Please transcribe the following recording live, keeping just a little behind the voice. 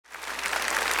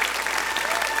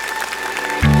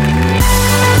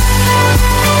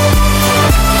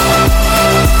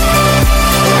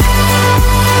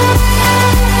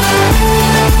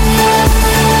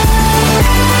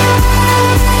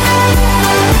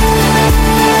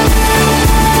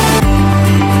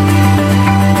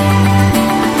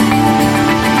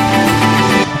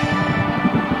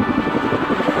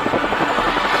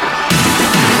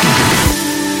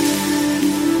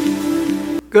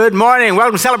Good morning.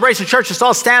 Welcome to Celebration Church. Let's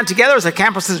all stand together as the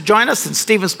campuses join us in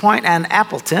Stevens Point and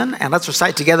Appleton. And let's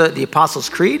recite together the Apostles'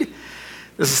 Creed.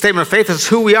 This is a statement of faith. This is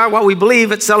who we are, what we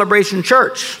believe at Celebration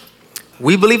Church.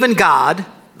 We believe in God,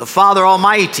 the Father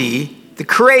Almighty, the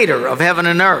creator of heaven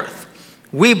and earth.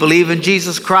 We believe in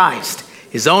Jesus Christ,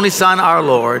 his only Son, our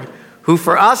Lord, who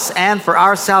for us and for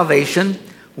our salvation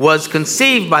was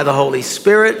conceived by the Holy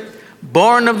Spirit,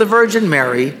 born of the Virgin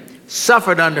Mary,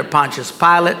 suffered under Pontius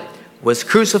Pilate, was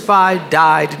crucified,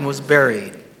 died, and was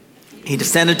buried. He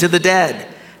descended to the dead,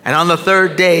 and on the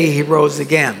third day he rose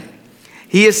again.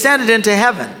 He ascended into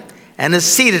heaven and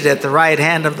is seated at the right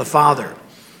hand of the Father.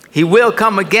 He will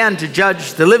come again to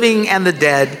judge the living and the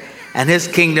dead, and his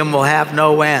kingdom will have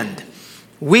no end.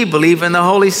 We believe in the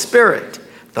Holy Spirit,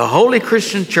 the holy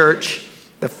Christian church,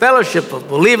 the fellowship of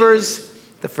believers,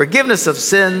 the forgiveness of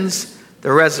sins,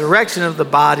 the resurrection of the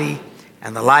body,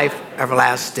 and the life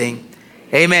everlasting.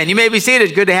 Amen. You may be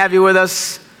seated. Good to have you with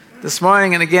us this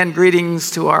morning. And again,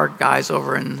 greetings to our guys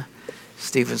over in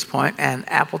Stevens Point and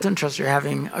Appleton. Trust you're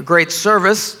having a great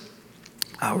service.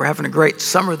 We're having a great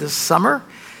summer this summer,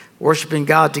 worshiping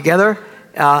God together.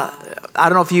 I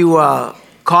don't know if you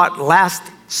caught last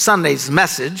Sunday's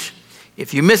message.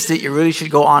 If you missed it, you really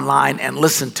should go online and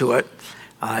listen to it.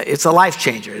 It's a life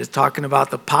changer. It's talking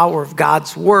about the power of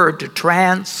God's word to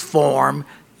transform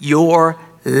your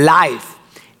life.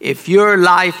 If your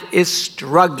life is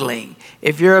struggling,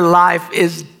 if your life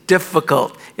is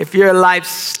difficult, if your life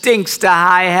stinks to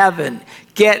high heaven,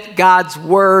 get God's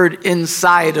word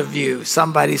inside of you.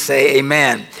 Somebody say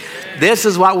amen. This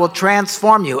is what will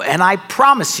transform you, and I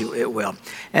promise you it will.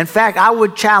 In fact, I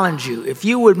would challenge you, if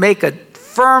you would make a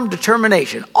firm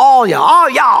determination, all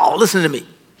y'all, listen to me.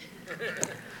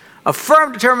 A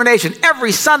firm determination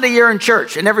every Sunday you're in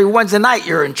church and every Wednesday night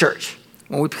you're in church.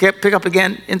 When we pick up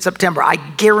again in September, I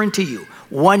guarantee you,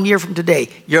 1 year from today,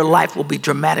 your life will be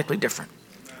dramatically different.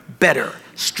 Better,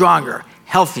 stronger,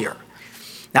 healthier.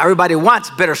 Now, everybody wants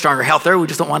better, stronger, healthier. We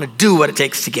just don't want to do what it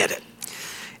takes to get it.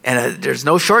 And there's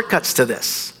no shortcuts to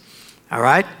this, all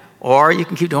right? Or you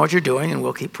can keep doing what you're doing, and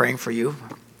we'll keep praying for you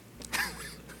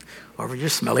over your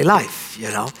smelly life, you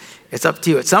know. It's up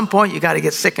to you. At some point, you got to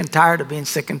get sick and tired of being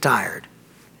sick and tired.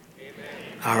 Amen.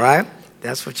 All right?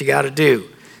 That's what you got to do.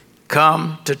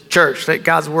 Come to church. Let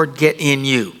God's word get in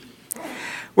you.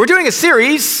 We're doing a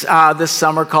series this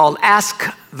summer called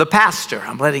Ask the Pastor.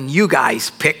 I'm letting you guys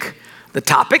pick the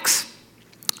topics,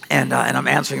 and I'm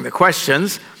answering the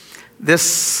questions.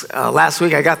 This last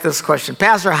week, I got this question.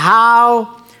 Pastor,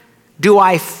 how do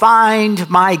I find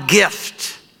my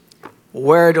gift?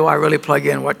 Where do I really plug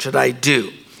in? What should I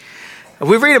do?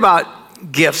 We read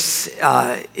about gifts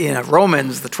in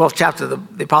Romans, the 12th chapter.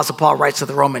 The Apostle Paul writes to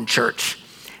the Roman church.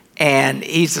 And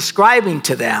he's describing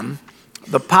to them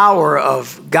the power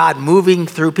of God moving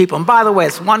through people. And by the way,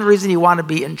 it's one reason you want to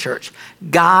be in church.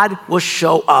 God will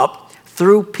show up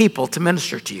through people to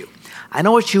minister to you. I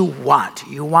know what you want.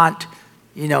 You want,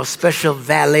 special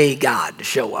valet God to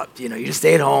show up. You just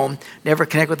stay at home, never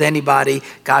connect with anybody.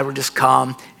 God will just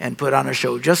come and put on a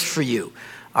show just for you.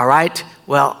 All right?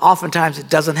 Well, oftentimes it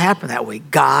doesn't happen that way.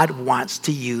 God wants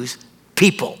to use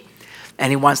people. And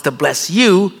he wants to bless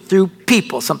you through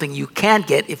people, something you can't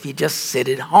get if you just sit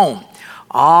at home.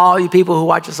 All you people who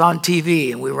watch us on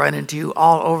TV, and we run into you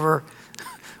all over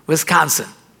Wisconsin.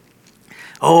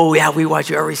 Oh, yeah, we watch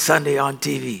you every Sunday on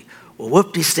TV. Well,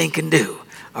 whoop-de-stinkin'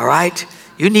 all right?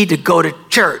 You need to go to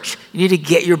church. You need to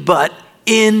get your butt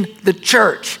in the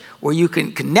church where you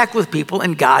can connect with people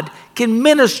and God can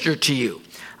minister to you.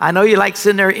 I know you like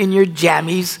sitting there in your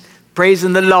jammies,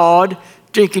 praising the Lord,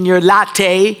 drinking your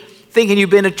latte, thinking you've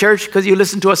been to church because you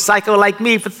listened to a psycho like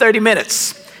me for 30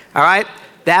 minutes, all right?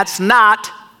 That's not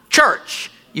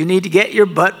church. You need to get your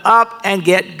butt up and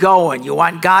get going. You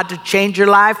want God to change your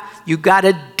life, you got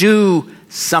to do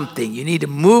something. You need to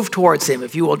move towards him.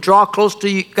 If you will draw close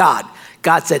to God,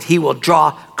 God said he will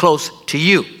draw close to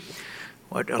you.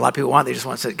 What a lot of people want, they just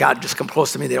want to say, God, just come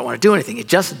close to me. They don't want to do anything. It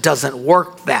just doesn't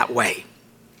work that way.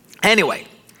 Anyway,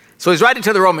 so he's writing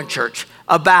to the Roman church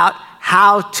about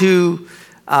how to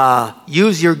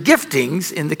use your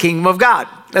giftings in the kingdom of God.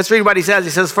 Let's read what he says.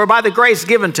 He says, for by the grace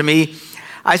given to me,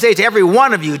 I say to every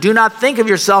one of you, do not think of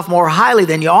yourself more highly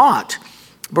than you ought,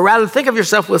 but rather think of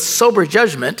yourself with sober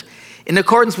judgment in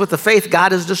accordance with the faith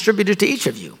God has distributed to each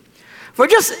of you. For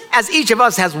just as each of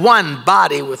us has one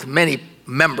body with many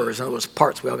members, in other words,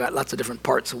 parts, we all got lots of different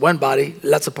parts. One body,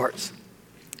 lots of parts.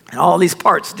 And all these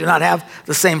parts do not have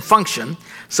the same function.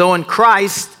 So in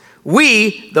Christ,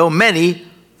 we, though many,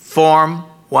 form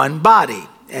one body,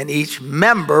 and each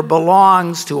member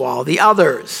belongs to all the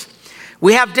others.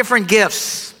 We have different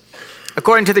gifts,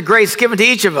 according to the grace given to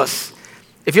each of us.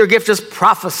 If your gift is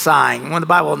prophesying, when the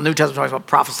Bible, the New Testament talks about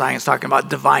prophesying, it's talking about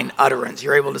divine utterance.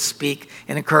 You're able to speak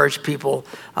and encourage people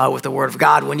with the word of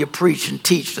God. When you preach and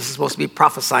teach, this is supposed to be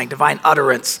prophesying, divine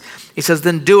utterance. He says,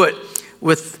 then do it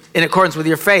in accordance with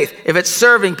your faith. If it's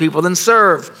serving people, then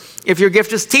serve. If your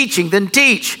gift is teaching, then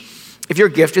teach. If your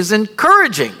gift is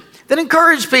encouraging, then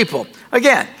encourage people.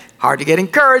 Again, hard to get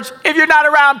encouraged if you're not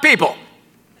around people.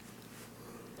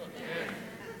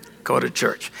 Go to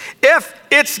church. If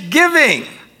it's giving,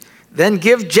 then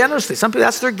give generously. Some people,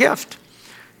 that's their gift.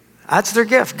 That's their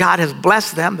gift. God has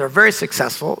blessed them. They're very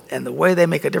successful. And the way they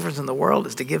make a difference in the world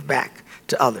is to give back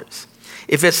to others.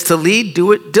 If it's to lead,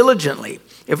 do it diligently.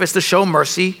 If it's to show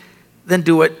mercy, then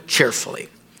do it cheerfully.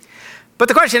 But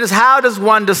the question is, how does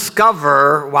one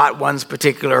discover what one's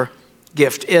particular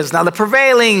gift is? Now, the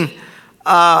prevailing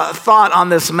thought on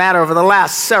this matter over the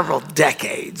last several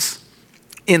decades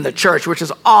in the church, which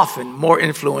is often more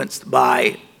influenced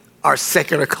by our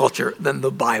secular culture than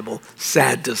the Bible,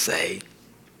 sad to say.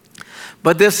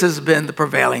 But this has been the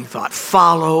prevailing thought.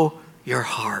 Follow your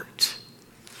heart.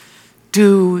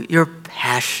 Do your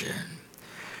passion.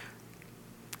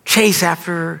 Chase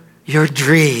after your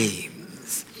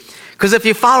dreams. Because if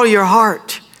you follow your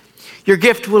heart, your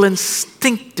gift will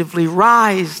instinctively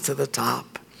rise to the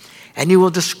top, and you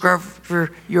will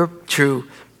discover your true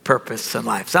purpose in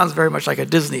life. Sounds very much like a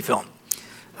Disney film,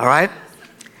 all right?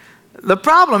 The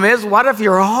problem is, what if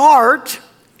your heart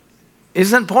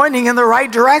isn't pointing in the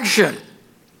right direction?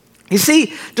 You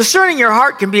see, discerning your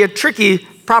heart can be a tricky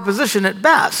proposition at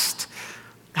best.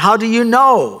 How do you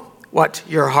know what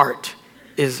your heart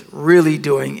is really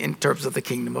doing in terms of the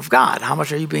kingdom of God? How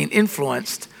much are you being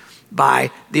influenced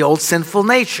by the old sinful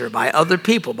nature, by other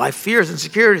people, by fears and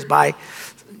insecurities, by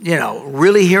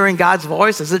really hearing God's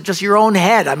voice? Is it just your own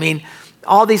head? I mean,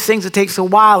 all these things, it takes a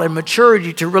while and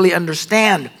maturity to really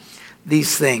understand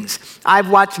these things. I've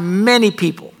watched many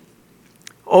people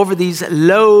over these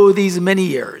many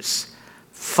years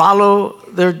follow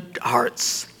their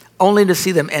hearts only to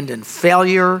see them end in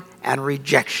failure and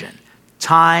rejection,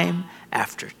 time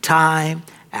after time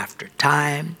after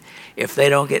time. If they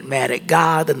don't get mad at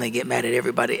God, then they get mad at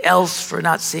everybody else for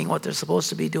not seeing what they're supposed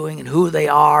to be doing and who they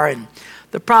are. And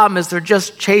the problem is they're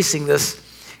just chasing this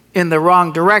in the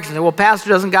wrong direction. Well, Pastor,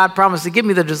 doesn't God promise to give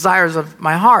me the desires of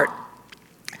my heart?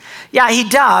 Yeah, he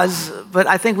does, but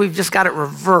I think we've just got it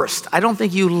reversed. I don't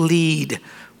think you lead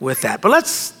with that. But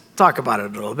let's talk about it a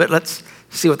little bit. Let's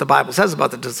see what the Bible says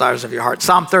about the desires of your heart.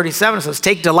 Psalm 37 says,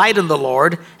 take delight in the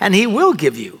Lord, and he will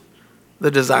give you the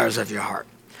desires of your heart.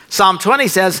 Psalm 20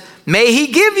 says, may he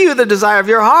give you the desire of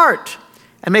your heart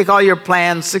and make all your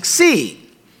plans succeed.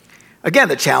 Again,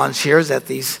 the challenge here is that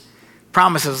these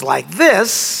promises like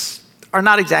this are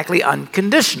not exactly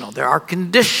unconditional. There are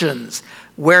conditions.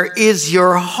 Where is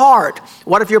your heart?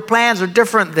 What if your plans are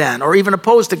different then, or even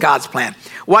opposed to God's plan?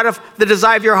 What if the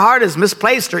desire of your heart is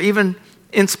misplaced or even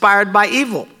inspired by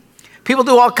evil? People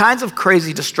do all kinds of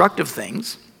crazy, destructive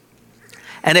things,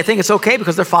 and they think it's okay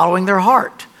because they're following their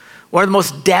heart. One of the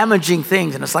most damaging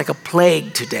things, and it's like a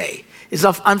plague today, is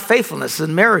of unfaithfulness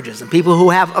in marriages and people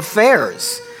who have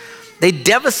affairs. They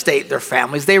devastate their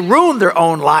families. They ruin their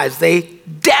own lives. They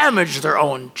damage their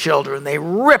own children. They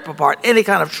rip apart any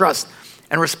kind of trust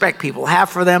and respect people have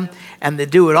for them, and they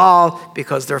do it all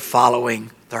because they're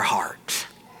following their heart.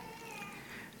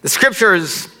 The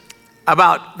scriptures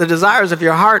about the desires of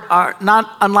your heart are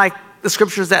not unlike the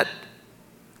scriptures that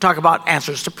talk about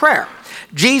answers to prayer.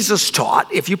 Jesus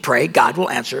taught, if you pray, God will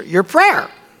answer your prayer,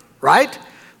 right?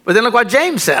 But then look what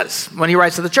James says when he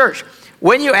writes to the church.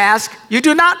 When you ask, you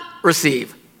do not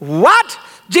receive. What?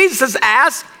 Jesus says,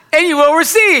 ask and you will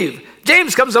receive.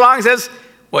 James comes along and says,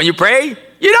 when you pray,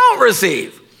 you don't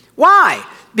receive. Why?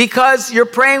 Because you're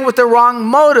praying with the wrong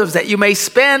motives, that you may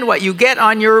spend what you get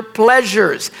on your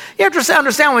pleasures. You have to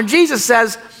understand, when Jesus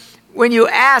says, when you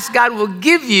ask, God will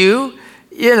give you,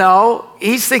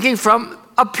 he's thinking from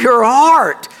a pure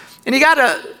heart. And you got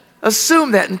to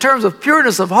assume that in terms of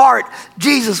pureness of heart,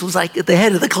 Jesus was like at the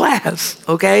head of the class,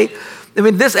 okay? I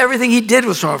mean, everything he did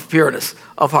was from a pureness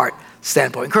of heart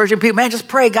standpoint. Encouraging people, man, just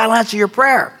pray, God will answer your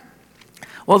prayer.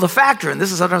 Well, the factor in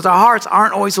this is sometimes our hearts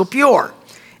aren't always so pure,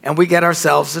 and we get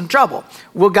ourselves in trouble.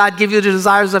 Will God give you the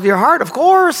desires of your heart? Of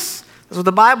course. That's what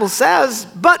the Bible says.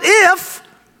 But if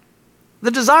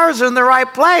the desires are in the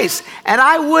right place, and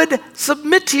I would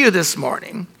submit to you this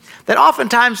morning that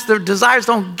oftentimes the desires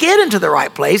don't get into the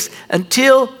right place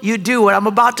until you do what I'm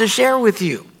about to share with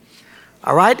you.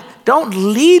 All right? Don't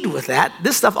lead with that.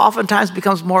 This stuff oftentimes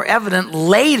becomes more evident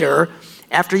later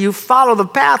after you follow the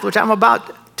path which I'm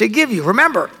about to give you.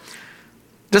 Remember,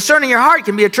 discerning your heart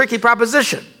can be a tricky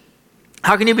proposition.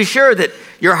 How can you be sure that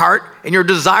your heart and your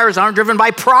desires aren't driven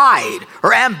by pride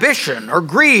or ambition or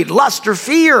greed, lust or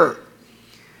fear?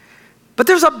 But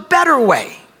there's a better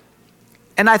way.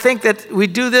 And I think that we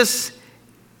do this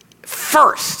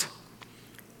first.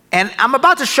 And I'm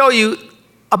about to show you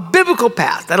a biblical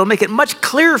path that'll make it much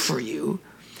clearer for you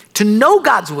to know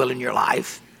God's will in your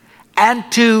life and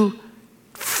to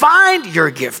find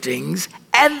your giftings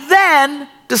and then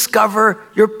discover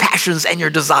your passions and your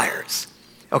desires.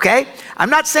 Okay? I'm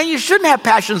not saying you shouldn't have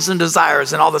passions and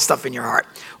desires and all this stuff in your heart.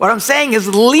 What I'm saying is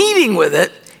leading with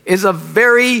it is a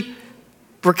very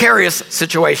precarious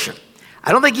situation.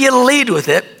 I don't think you lead with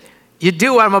it. You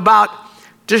do what I'm about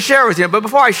to share with you. But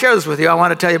before I share this with you, I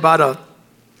want to tell you about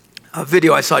a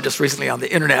video I saw just recently on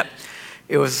the internet.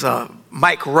 It was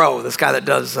Mike Rowe, this guy that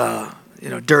does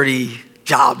dirty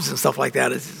jobs and stuff like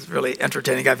that. He's a really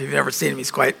entertaining guy. If you've never seen him,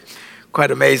 he's quite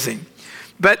amazing.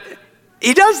 But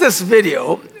he does this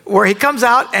video where he comes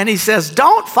out and he says,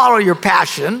 don't follow your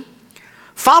passion,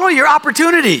 follow your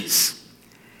opportunities.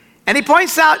 And he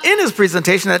points out in his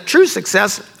presentation that true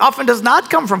success often does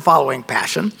not come from following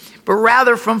passion, but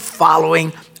rather from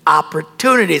following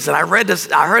opportunities. And I heard this,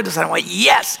 and I went,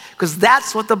 yes, because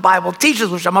that's what the Bible teaches,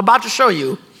 which I'm about to show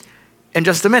you in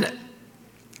just a minute.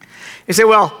 You say,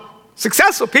 well,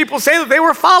 successful people say that they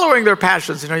were following their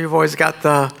passions. You've always got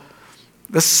the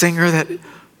singer that,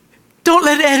 don't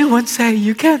let anyone say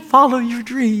you can't follow your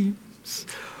dreams.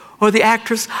 Or the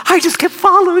actress, I just kept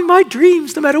following my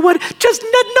dreams no matter what. Just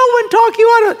let no one talk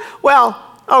you out of it.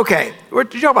 Well, okay, we're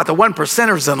talking about the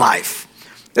 1%ers in life.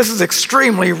 This is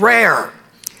extremely rare.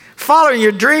 Following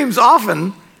your dreams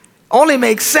often only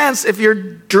makes sense if your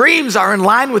dreams are in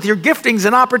line with your giftings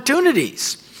and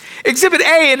opportunities. Exhibit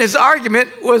A in his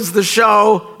argument was the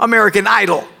show American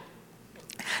Idol.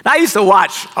 Now, I used to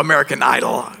watch American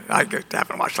Idol. I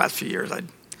haven't watched the last few years. I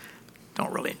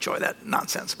don't really enjoy that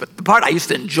nonsense. But the part I used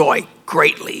to enjoy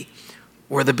greatly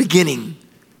were the beginning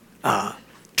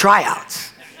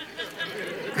tryouts,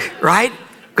 right?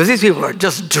 Because these people are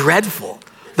just dreadful.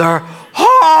 They're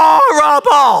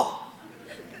horrible.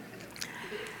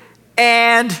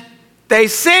 And they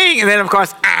sing, and then, of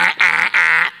course,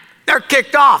 they're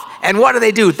kicked off. And what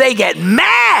do? They get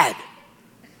mad.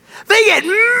 They get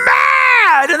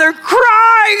mad, and they're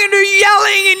crying, and they're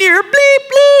yelling, and you're bleep,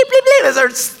 bleep, bleep, bleep,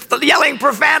 as they're yelling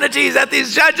profanities at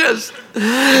these judges,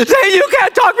 saying, you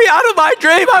can't talk me out of my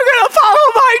dream. I'm going to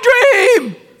follow my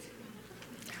dream.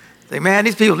 Say, man,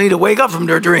 these people need to wake up from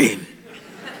their dream.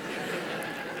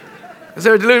 Because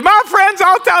they're deluded. My friends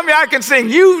all tell me I can sing.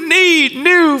 You need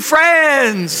new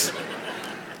friends.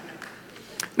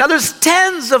 Now, there's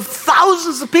tens of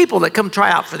thousands of people that come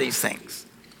try out for these things.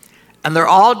 And they're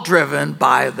all driven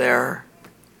by their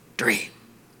dream,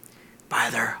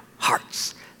 by their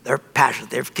hearts, their passion.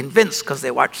 They're convinced because they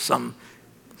watch some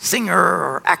singer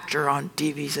or actor on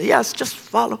TV say, yes, just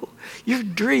follow your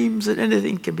dreams and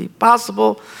anything can be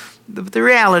possible. The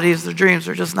reality is the dreams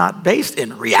are just not based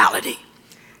in reality.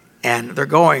 And they're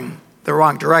going the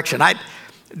wrong direction. I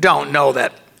don't know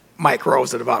that Mike Rowe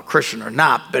is a devout Christian or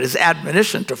not, but his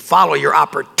admonition to follow your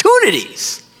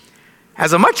opportunities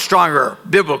has a much stronger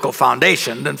biblical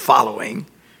foundation than following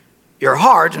your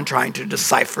heart and trying to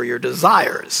decipher your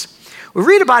desires. We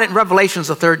read about it in Revelations,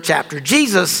 the 3rd chapter.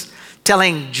 Jesus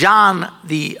telling John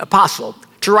the apostle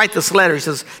to write this letter. He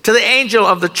says, to the angel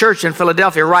of the church in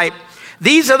Philadelphia, write,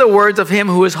 these are the words of him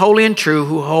who is holy and true,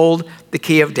 who hold the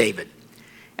key of David.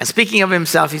 And speaking of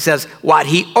himself, he says, what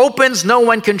he opens, no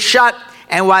one can shut,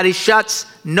 and what he shuts,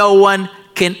 no one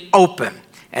can open.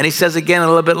 And he says again a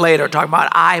little bit later, talking about,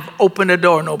 I've opened a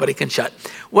door nobody can shut.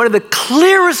 One of the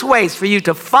clearest ways for you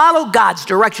to follow God's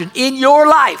direction in your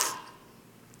life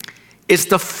is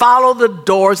to follow the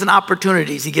doors and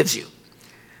opportunities he gives you.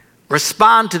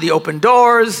 Respond to the open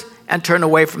doors and turn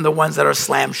away from the ones that are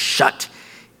slammed shut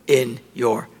in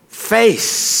your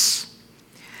face.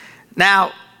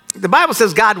 Now, the Bible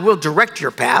says God will direct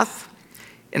your path.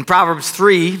 In Proverbs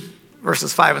 3,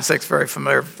 verses 5 and 6, very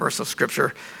familiar verse of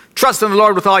Scripture. Trust in the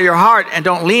Lord with all your heart and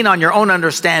don't lean on your own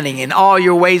understanding. In all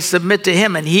your ways submit to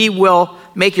him and he will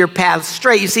make your path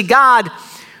straight. You see, God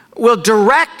will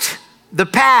direct the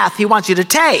path he wants you to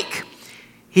take.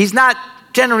 He's not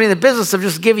generally in the business of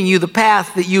just giving you the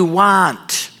path that you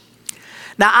want.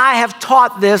 Now, I have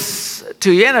taught this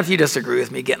to you, and if you disagree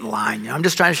with me, get in line. I'm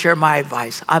just trying to share my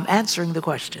advice. I'm answering the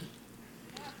question.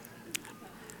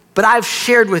 But I've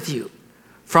shared with you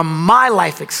from my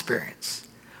life experience,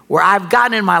 where I've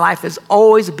gotten in my life has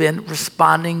always been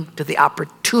responding to the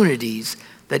opportunities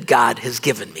that God has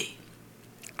given me.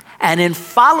 And in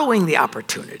following the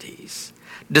opportunities,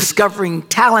 discovering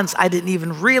talents I didn't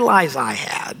even realize I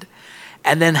had,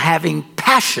 and then having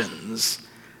passions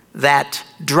that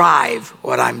drive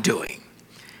what I'm doing.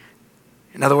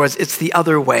 In other words, it's the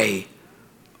other way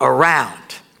around.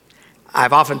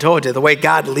 I've often told you the way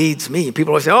God leads me.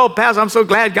 People always say, oh, Pastor, I'm so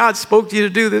glad God spoke to you to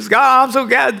do this. God, I'm so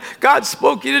glad God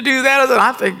spoke you to do that. And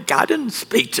I think, God didn't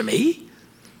speak to me.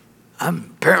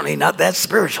 I'm apparently not that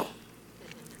spiritual.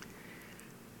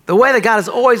 The way that God has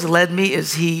always led me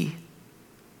is he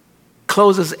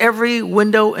closes every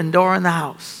window and door in the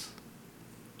house,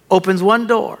 opens one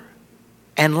door,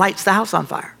 and lights the house on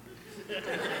fire.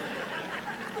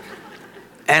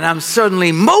 And I'm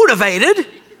certainly motivated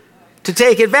to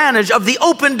take advantage of the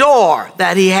open door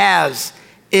that he has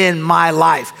in my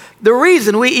life. The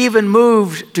reason we even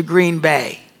moved to Green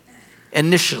Bay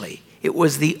initially, it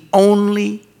was the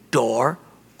only door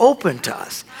open to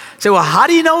us. Say, well, how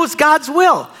do you know it's God's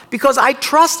will? Because I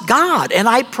trust God and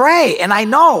I pray and I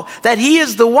know that he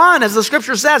is the one, as the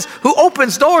scripture says, who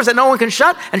opens doors that no one can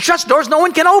shut and shuts doors no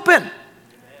one can open.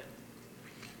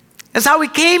 That's how we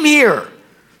came here.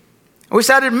 We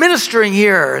started ministering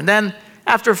here, and then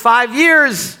after 5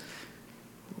 years,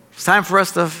 it's time for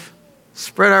us to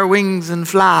spread our wings and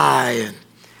fly. And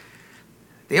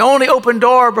the only open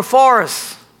door before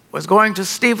us was going to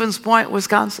Stevens Point,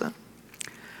 Wisconsin.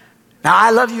 Now,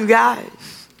 I love you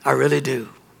guys. I really do.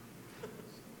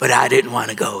 But I didn't want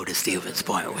to go to Stevens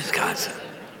Point, Wisconsin.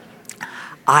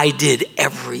 I did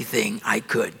everything I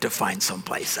could to find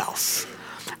someplace else.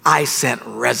 I sent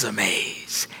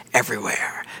resumes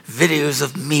everywhere, videos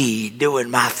of me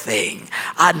doing my thing.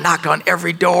 I knocked on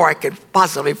every door I could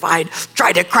possibly find,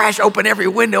 tried to crash open every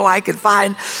window I could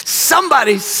find.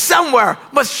 Somebody somewhere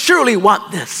must surely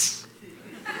want this.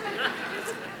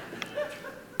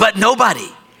 But nobody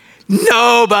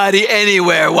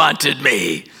anywhere wanted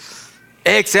me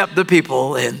except the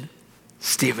people in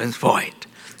Stevens Point.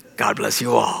 God bless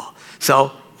you all.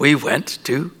 So we went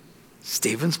to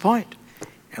Stevens Point.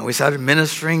 And we started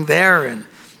ministering there and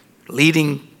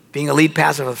being a lead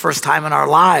pastor for the first time in our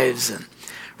lives. And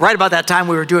right about that time,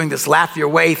 we were doing this Laugh Your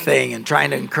Way thing and trying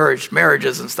to encourage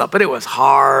marriages and stuff. But it was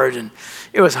hard, and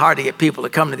it was hard to get people to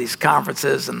come to these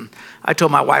conferences. And I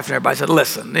told my wife and everybody, I said,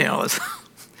 listen,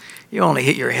 you only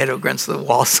hit your head against the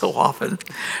wall so often.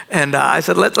 And I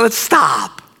said, let's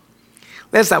stop.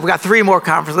 Let's stop. We got 3 more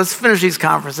conferences. Let's finish these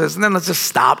conferences, and then let's just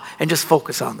stop and just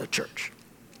focus on the church.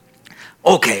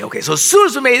 Okay. So as soon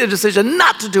as we made the decision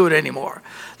not to do it anymore,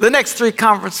 the next 3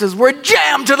 conferences were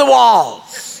jammed to the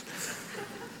walls.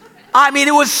 I mean,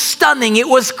 it was stunning. It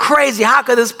was crazy. How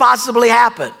could this possibly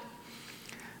happen?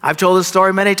 I've told this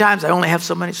story many times. I only have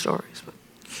so many stories. But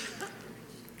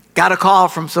got a call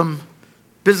from some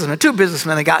businessmen, 2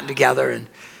 businessmen that gotten together, and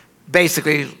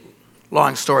basically,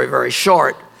 long story very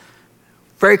short,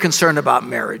 very concerned about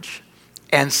marriage,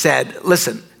 and said,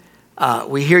 listen,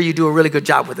 we hear you do a really good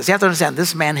job with this. You have to understand,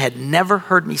 this man had never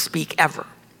heard me speak ever.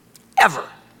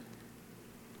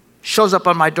 Shows up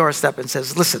on my doorstep and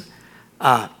says, listen,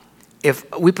 if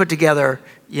we put together,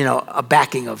 a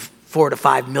backing of $4 to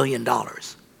 $5 million,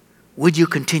 would you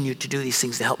continue to do these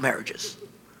things to help marriages?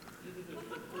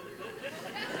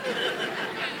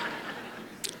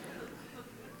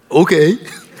 Okay.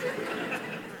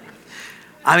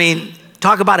 I mean,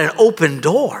 talk about an open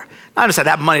door. I understand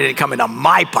that money didn't come into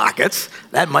my pockets.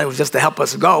 That money was just to help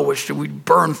us go, which we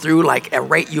burned through like a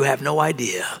rate you have no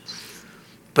idea.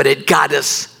 But it got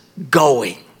us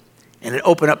going. And it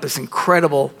opened up this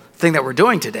incredible thing that we're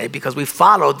doing today because we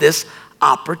followed this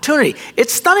opportunity.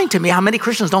 It's stunning to me how many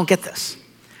Christians don't get this.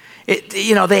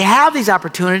 They have these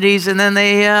opportunities and then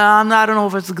I don't know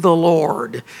if it's the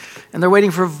Lord. And they're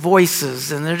waiting for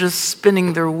voices and they're just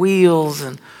spinning their wheels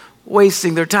and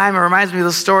wasting their time. It reminds me of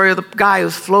the story of the guy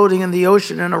who's floating in the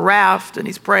ocean in a raft and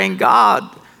he's praying,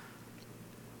 God,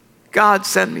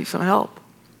 send me some help.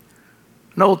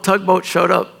 An old tugboat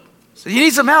showed up. Said, you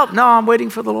need some help? No, I'm waiting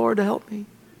for the Lord to help me.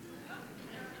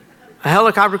 A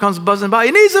helicopter comes buzzing by.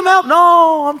 You need some help?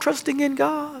 No, I'm trusting in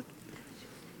God.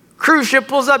 Cruise ship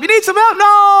pulls up. You need some help?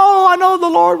 No, I know the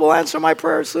Lord will answer my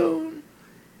prayer soon.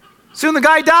 Soon the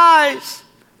guy dies.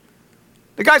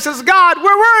 The guy says, God,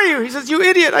 where were you? He says, you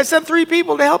idiot, I sent 3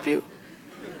 people to help you.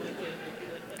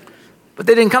 But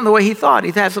they didn't come the way he thought.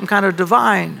 He had some kind of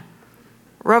divine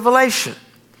revelation.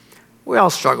 We all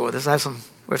struggle with this. We have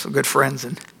some good friends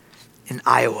in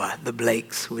Iowa, the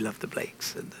Blakes. We love the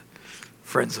Blakes and the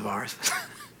friends of ours.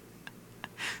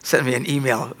 Sent me an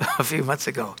email a few months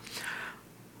ago.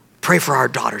 Pray for our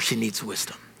daughter. She needs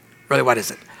wisdom. Really, what is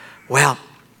it? Well,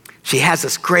 she has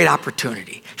this great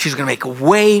opportunity. She's going to make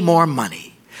way more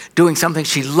money doing something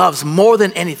she loves more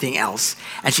than anything else,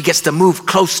 and she gets to move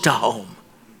close to home.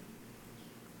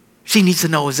 She needs to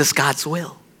know, is this God's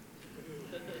will?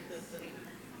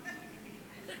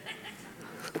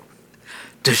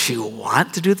 Does she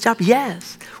want to do the job?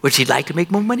 Yes. Would she like to make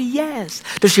more money? Yes.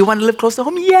 Does she want to live close to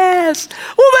home? Yes.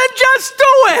 Well, then just do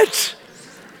it.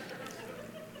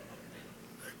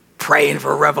 Praying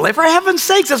for a revelation. For heaven's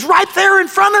sakes, it's right there in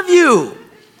front of you.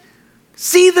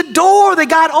 See the door that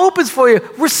God opens for you.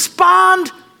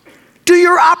 Respond to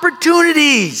your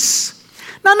opportunities.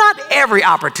 Now, not every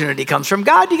opportunity comes from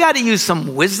God. You got to use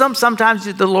some wisdom.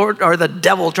 Sometimes the Lord or the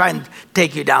devil will try and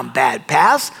take you down bad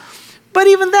paths. But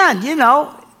even then,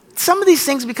 some of these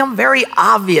things become very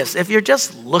obvious if you're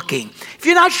just looking. If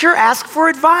you're not sure, ask for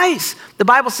advice. The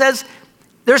Bible says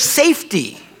there's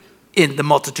safety in the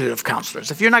multitude of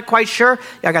counselors. If you're not quite sure,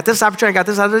 I got this opportunity, I got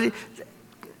this opportunity,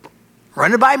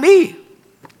 run it by me.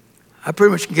 I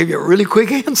pretty much can give you a really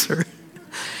quick answer.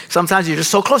 Sometimes you're just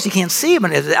so close you can't see it,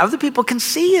 but other people can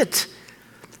see it.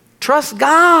 Trust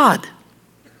God.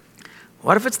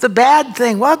 What if it's the bad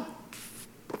thing? Well,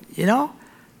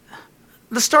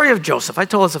 the story of Joseph, I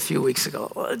told us a few weeks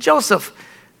ago. Joseph,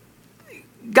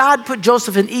 God put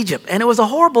Joseph in Egypt, and it was a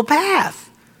horrible path.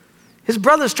 His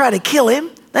brothers tried to kill him.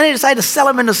 Then they decided to sell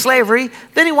him into slavery.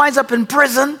 Then he winds up in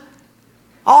prison.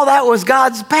 All that was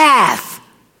God's path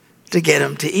to get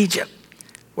him to Egypt,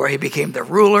 where he became the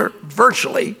ruler,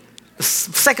 virtually, the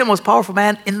second most powerful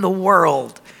man in the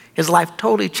world. His life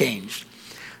totally changed.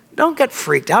 Don't get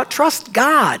freaked out. Trust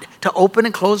God to open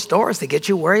and close doors to get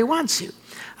you where he wants you.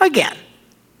 Again,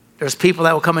 there's people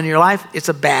that will come into your life. It's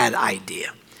a bad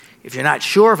idea. If you're not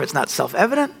sure, if it's not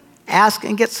self-evident, ask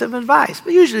and get some advice.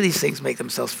 But usually these things make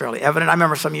themselves fairly evident. I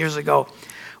remember some years ago,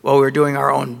 while we were doing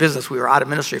our own business, we were out of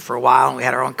ministry for a while, and we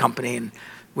had our own company, and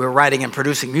we were writing and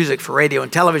producing music for radio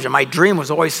and television. My dream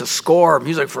was always to score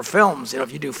music for films.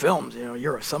 If you do films,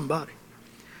 you're a somebody.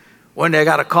 One day I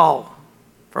got a call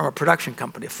from a production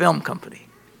company, a film company.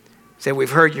 Said,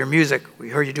 we've heard your music. We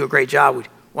heard you do a great job. We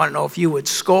want to know if you would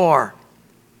score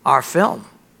our film.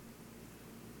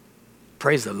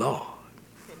 Praise the Lord.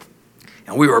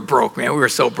 And we were broke, man. We were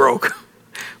so broke.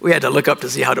 We had to look up to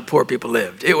see how the poor people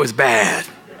lived. It was bad.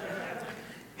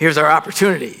 Here's our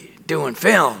opportunity, doing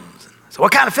films. So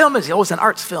what kind of film is it? Oh, it's an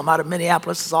arts film out of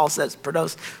Minneapolis. It's all says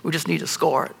produced. We just need to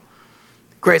score it.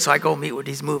 Great, so I go meet with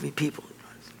these movie people.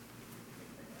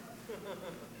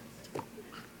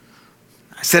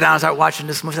 I sit down and start watching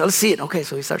this movie. Let's see it. Okay,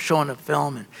 so he starts showing the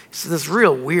film, and it's this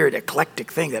real weird,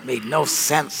 eclectic thing that made no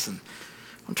sense. And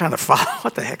I'm trying to follow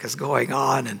what the heck is going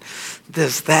on, and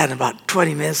this, that, and about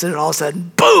 20 minutes, and all of a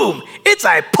sudden, boom, it's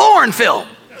a porn film.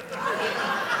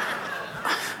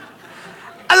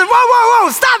 I said, whoa,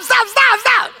 stop.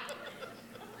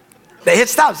 They hit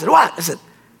stop. I said, what? I said,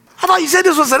 I thought you said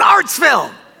this was an arts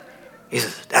film. He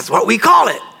said, that's what we call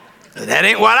it. I said, that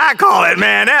ain't what I call it,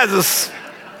 man.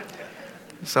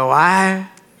 So I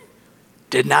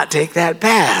did not take that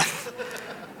path,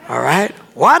 all right?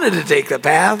 Wanted to take the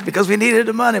path because we needed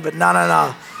the money, but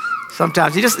no.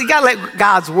 Sometimes you got to let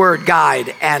God's word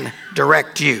guide and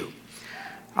direct you,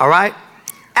 all right?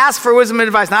 Ask for wisdom and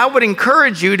advice. Now, I would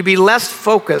encourage you to be less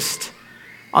focused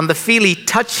on the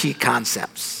feely-touchy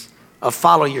concepts of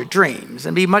follow your dreams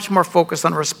and be much more focused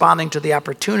on responding to the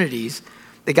opportunities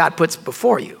that God puts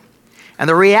before you. And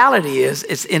the reality is,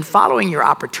 it's in following your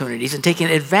opportunities and taking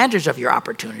advantage of your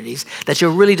opportunities that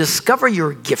you'll really discover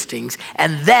your giftings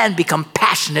and then become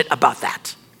passionate about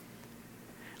that.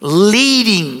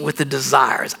 Leading with the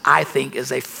desires, I think,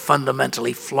 is a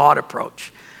fundamentally flawed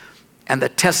approach. And the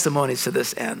testimonies to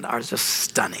this end are just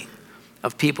stunning,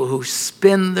 of people who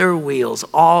spin their wheels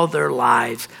all their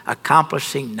lives,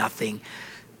 accomplishing nothing,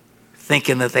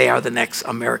 thinking that they are the next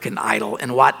American Idol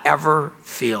in whatever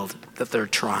field that they're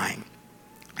trying.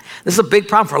 This is a big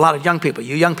problem for a lot of young people.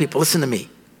 You young people, listen to me.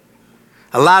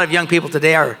 A lot of young people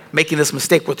today are making this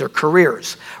mistake with their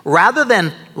careers. Rather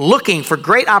than looking for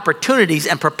great opportunities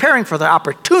and preparing for their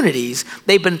opportunities,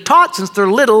 they've been taught since they're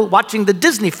little, watching the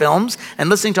Disney films and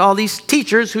listening to all these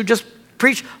teachers who just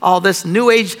preach all this new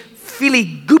age, feely,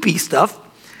 goopy stuff,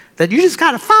 that you just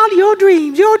got to follow your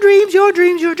dreams.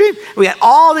 We got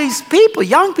all these people,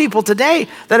 young people today,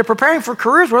 that are preparing for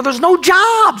careers where there's no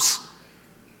jobs.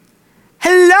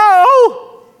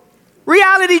 Hello?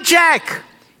 Reality check.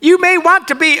 You may want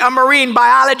to be a marine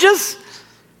biologist,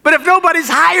 but if nobody's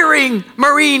hiring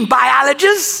marine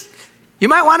biologists, you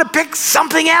might want to pick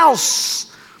something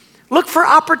else. Look for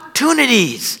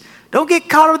opportunities. Don't get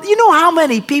caught up. You know how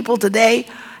many people today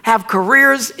have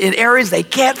careers in areas they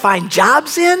can't find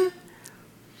jobs in?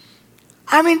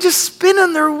 I mean, just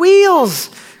spinning their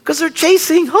wheels because they're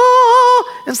chasing,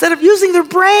 instead of using their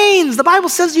brains. The Bible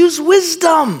says use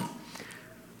wisdom.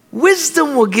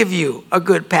 Wisdom will give you a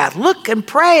good path. Look and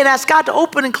pray and ask God to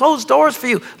open and close doors for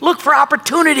you. Look for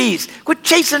opportunities. Quit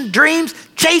chasing dreams.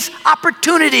 Chase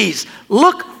opportunities.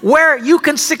 Look where you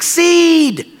can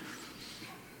succeed.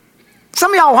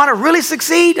 Some of y'all want to really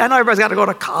succeed. I know everybody's got to go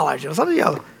to college. Some of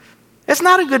y'all, it's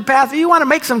not a good path. If you want to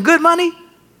make some good money,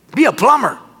 be a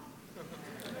plumber.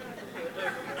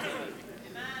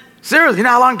 Seriously, you know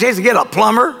how long it takes to get a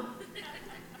plumber?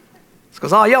 It's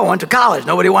because all y'all went to college.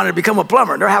 Nobody wanted to become a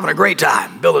plumber. They're having a great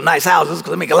time building nice houses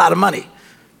because they make a lot of money.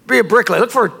 Be a bricklayer.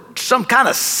 Look for some kind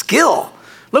of skill.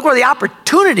 Look where the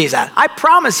opportunity's at. I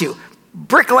promise you,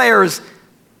 bricklayers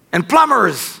and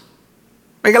plumbers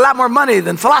make a lot more money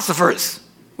than philosophers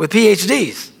with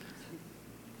PhDs.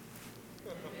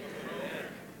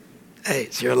 Hey,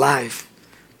 it's your life.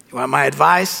 You want my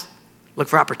advice? Look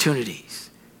for opportunities.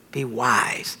 Be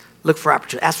wise. Look for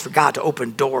opportunities. Ask for God to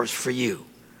open doors for you.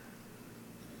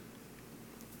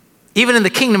 Even in the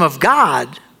kingdom of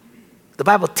God, the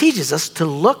Bible teaches us to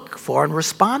look for and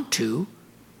respond to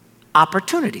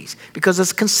opportunities because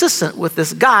it's consistent with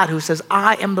this God who says,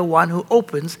 I am the one who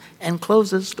opens and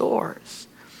closes doors.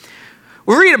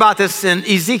 We read about this in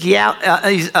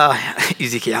Ezekielides.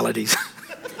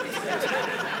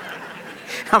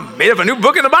 I made up a new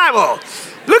book in the Bible.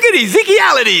 Look at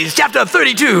Ezekielides, chapter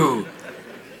 32.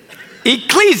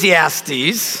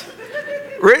 Ecclesiastes,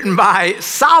 written by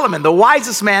Solomon, the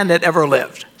wisest man that ever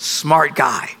lived. Smart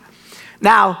guy.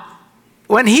 Now,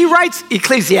 when he writes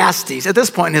Ecclesiastes, at this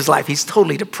point in his life, he's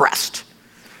totally depressed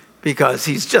because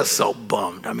he's just so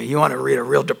bummed. I mean, you want to read a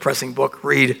real depressing book,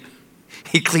 read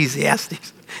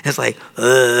Ecclesiastes. It's like,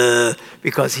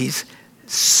 because he's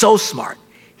so smart.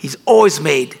 He's always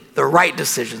made the right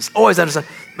decisions, always understood.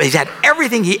 He's had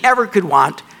everything he ever could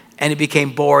want, and he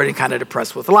became bored and kind of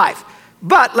depressed with life.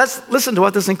 But let's listen to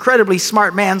what this incredibly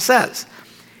smart man says.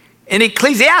 In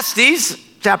Ecclesiastes,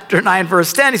 chapter 9,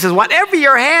 verse 10, he says, whatever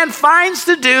your hand finds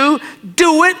to do,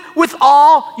 do it with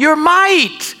all your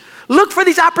might. Look for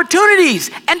these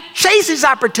opportunities and chase these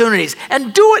opportunities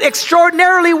and do it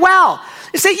extraordinarily well.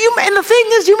 You say, and the thing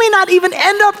is, you may not even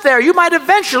end up there. You might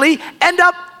eventually end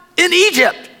up in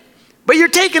Egypt. But you're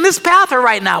taking this path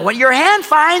right now. What your hand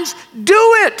finds,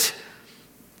 do it.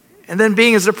 And then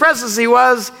being as depressed as he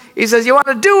was, he says, you want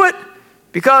to do it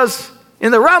because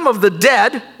in the realm of the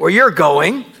dead, where you're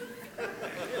going,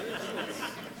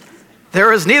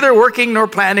 there is neither working nor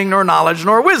planning nor knowledge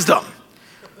nor wisdom.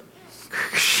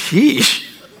 Sheesh.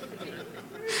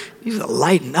 He's a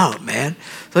lighten up, man.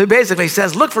 So he basically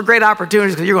says, look for great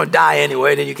opportunities because you're going to die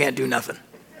anyway, then you can't do nothing.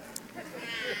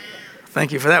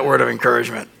 Thank you for that word of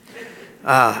encouragement.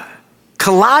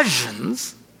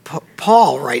 Colossians,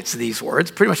 Paul writes these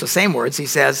words, pretty much the same words. He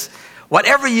says,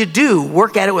 whatever you do,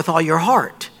 work at it with all your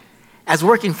heart, as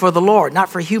working for the Lord, not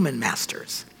for human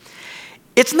masters.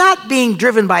 It's not being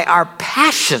driven by our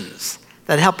passions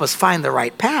that help us find the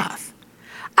right path.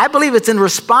 I believe it's in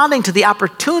responding to the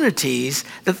opportunities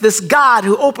that this God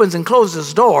who opens and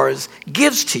closes doors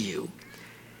gives to you.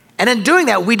 And in doing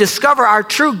that, we discover our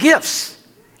true gifts.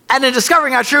 And in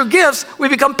discovering our true gifts, we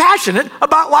become passionate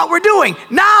about what we're doing.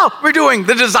 Now we're doing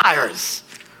the desires.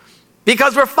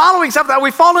 Because we're following something that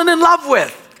we've fallen in love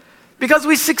with. Because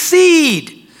we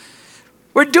succeed.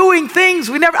 We're doing things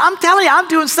I'm telling you, I'm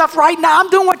doing stuff right now. I'm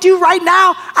doing what you right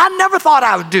now I never thought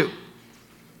I would do.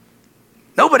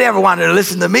 Nobody ever wanted to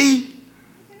listen to me.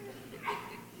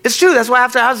 It's true. That's why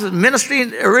after I was in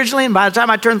ministry originally, and by the time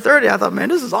I turned 30, I thought, man,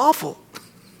 this is awful.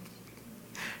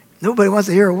 Nobody wants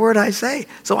to hear a word I say.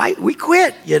 So we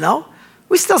quit, you know.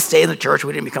 We still stay in the church.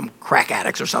 We didn't become crack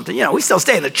addicts or something. You know, we still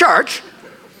stay in the church.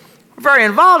 We're very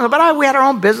involved, but we had our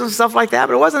own business and stuff like that.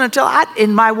 But it wasn't until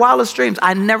in my wildest dreams,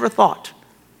 I never thought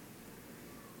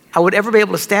I would ever be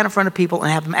able to stand in front of people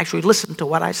and have them actually listen to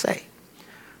what I say.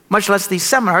 Much less these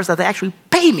seminars that they actually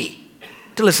pay me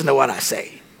to listen to what I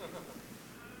say.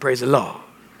 Praise the Lord.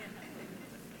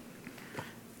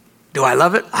 Do I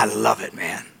love it? I love it,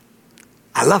 man.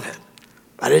 I love it.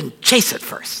 I didn't chase it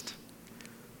first.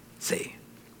 See,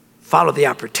 followed the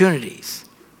opportunities,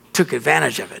 took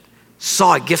advantage of it,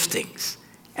 saw giftings,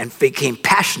 and became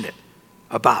passionate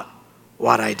about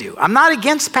what I do. I'm not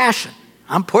against passion.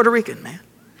 I'm Puerto Rican, man.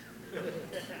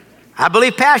 I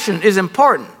believe passion is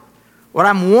important. What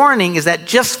I'm warning is that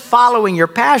just following your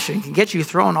passion can get you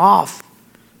thrown off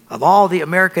of all the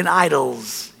American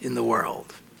idols in the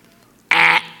world.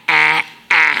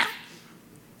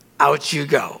 Out you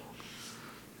go.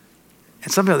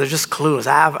 And some people, they're just clueless.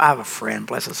 I have a friend,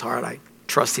 bless his heart. I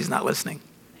trust he's not listening.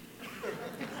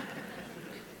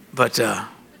 But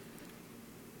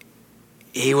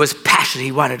he was passionate.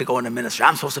 He wanted to go into ministry.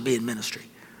 I'm supposed to be in ministry.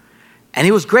 And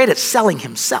he was great at selling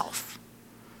himself.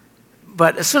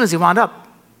 But as soon as he wound up,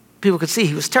 people could see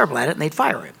he was terrible at it, and they'd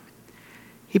fire him.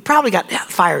 He probably got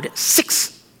fired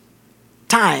 6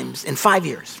 times in 5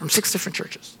 years from 6 different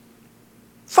churches.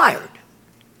 Fired.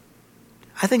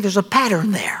 I think there's a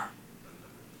pattern there.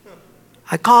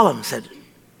 I called him and said,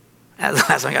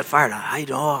 last time I got fired, how you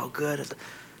doing? Oh, good. I said,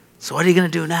 so what are you going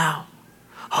to do now?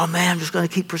 Oh, man, I'm just going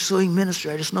to keep pursuing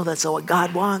ministry. I just know that's what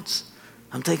God wants.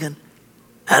 I'm thinking,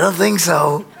 I don't think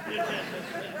so.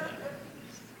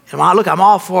 And look, I'm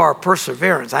all for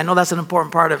perseverance. I know that's an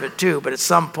important part of it too, but at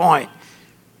some point,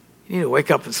 you need to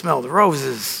wake up and smell the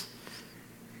roses.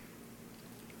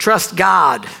 Trust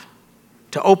God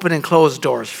to open and close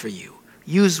doors for you.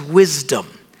 Use wisdom.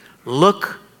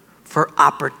 Look for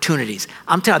opportunities.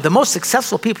 I'm telling you, the most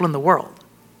successful people in the world.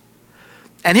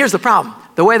 And here's the problem.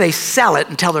 The way they sell it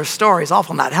and tell their story is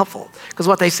awful not helpful. Because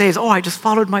what they say is, oh, I just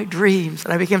followed my dreams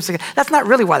and I became successful. That's not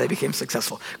really why they became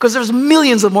successful. Because there's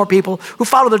millions of more people who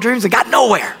followed their dreams and got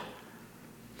nowhere.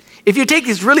 If you take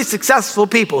these really successful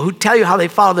people who tell you how they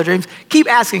followed their dreams, keep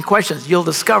asking questions, you'll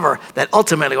discover that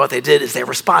ultimately what they did is they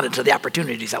responded to the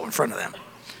opportunities that were in front of them.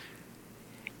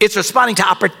 It's responding to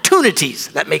opportunities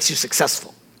that makes you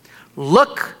successful.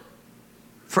 Look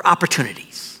for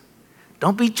opportunities.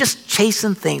 Don't be just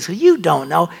chasing things because you don't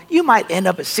know. You might end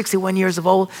up at 61 years of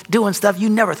old doing stuff you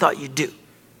never thought you'd do.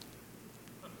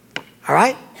 All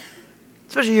right?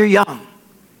 Especially you're young.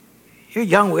 You're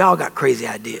young, we all got crazy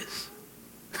ideas.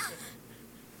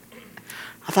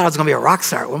 I thought I was going to be a rock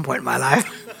star at one point in my life.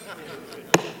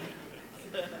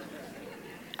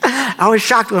 I was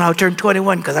shocked when I turned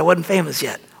 21 because I wasn't famous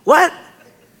yet. What?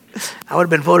 I would have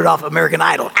been voted off American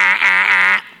Idol.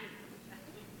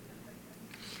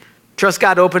 Trust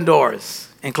God to open doors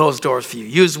and close doors for you.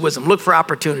 Use wisdom. Look for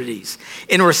opportunities.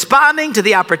 In responding to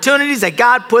the opportunities that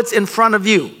God puts in front of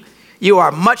you, you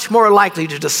are much more likely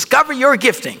to discover your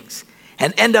giftings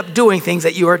and end up doing things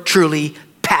that you are truly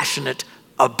passionate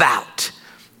about.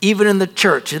 Even in the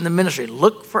church, in the ministry,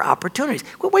 look for opportunities.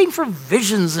 Quit waiting for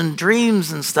visions and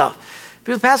dreams and stuff.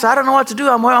 People, Pastor, I don't know what to do.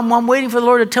 I'm waiting for the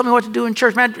Lord to tell me what to do in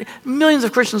church. Man, millions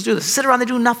of Christians do this. Sit around, they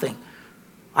do nothing.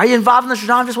 Are you involved in this?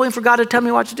 No, I'm just waiting for God to tell me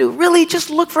what to do. Really,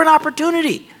 just look for an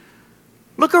opportunity.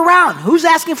 Look around. Who's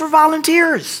asking for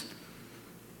volunteers?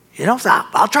 You know, so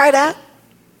I'll try that.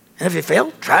 And if you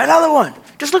fail, try another one.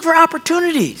 Just look for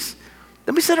opportunities.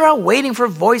 Don't be sitting around waiting for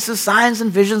voices, signs,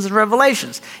 and visions and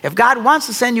revelations. If God wants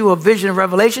to send you a vision and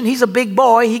revelation, he's a big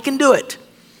boy. He can do it.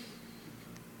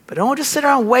 But don't just sit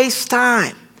around and waste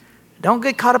time. Don't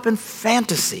get caught up in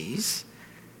fantasies.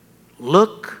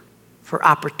 Look for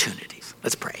opportunities.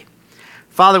 Let's pray.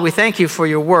 Father, we thank you for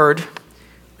your word,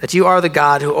 that you are the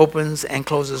God who opens and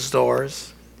closes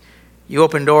doors. You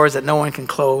open doors that no one can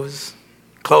close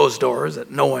doors that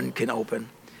no one can open.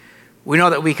 We know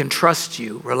that we can trust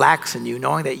you, relax in you,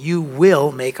 knowing that you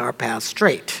will make our paths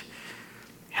straight.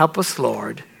 Help us,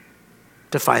 Lord,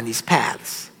 to find these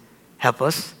paths. Help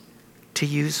us to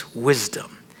use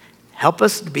wisdom. Help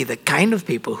us to be the kind of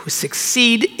people who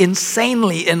succeed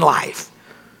insanely in life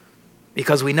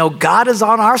because we know God is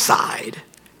on our side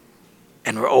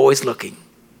and we're always looking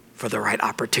for the right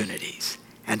opportunities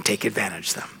and take advantage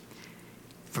of them.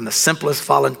 From the simplest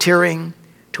volunteering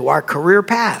to our career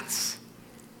paths,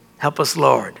 help us,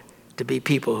 Lord, to be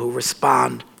people who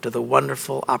respond to the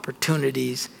wonderful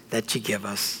opportunities that you give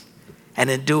us. And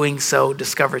in doing so,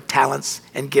 discover talents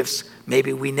and gifts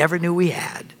maybe we never knew we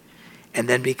had, and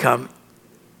then become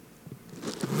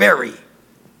very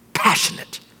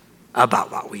passionate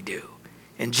about what we do.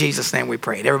 In Jesus' name we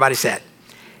pray. And everybody said,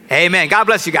 amen. God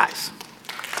bless you guys.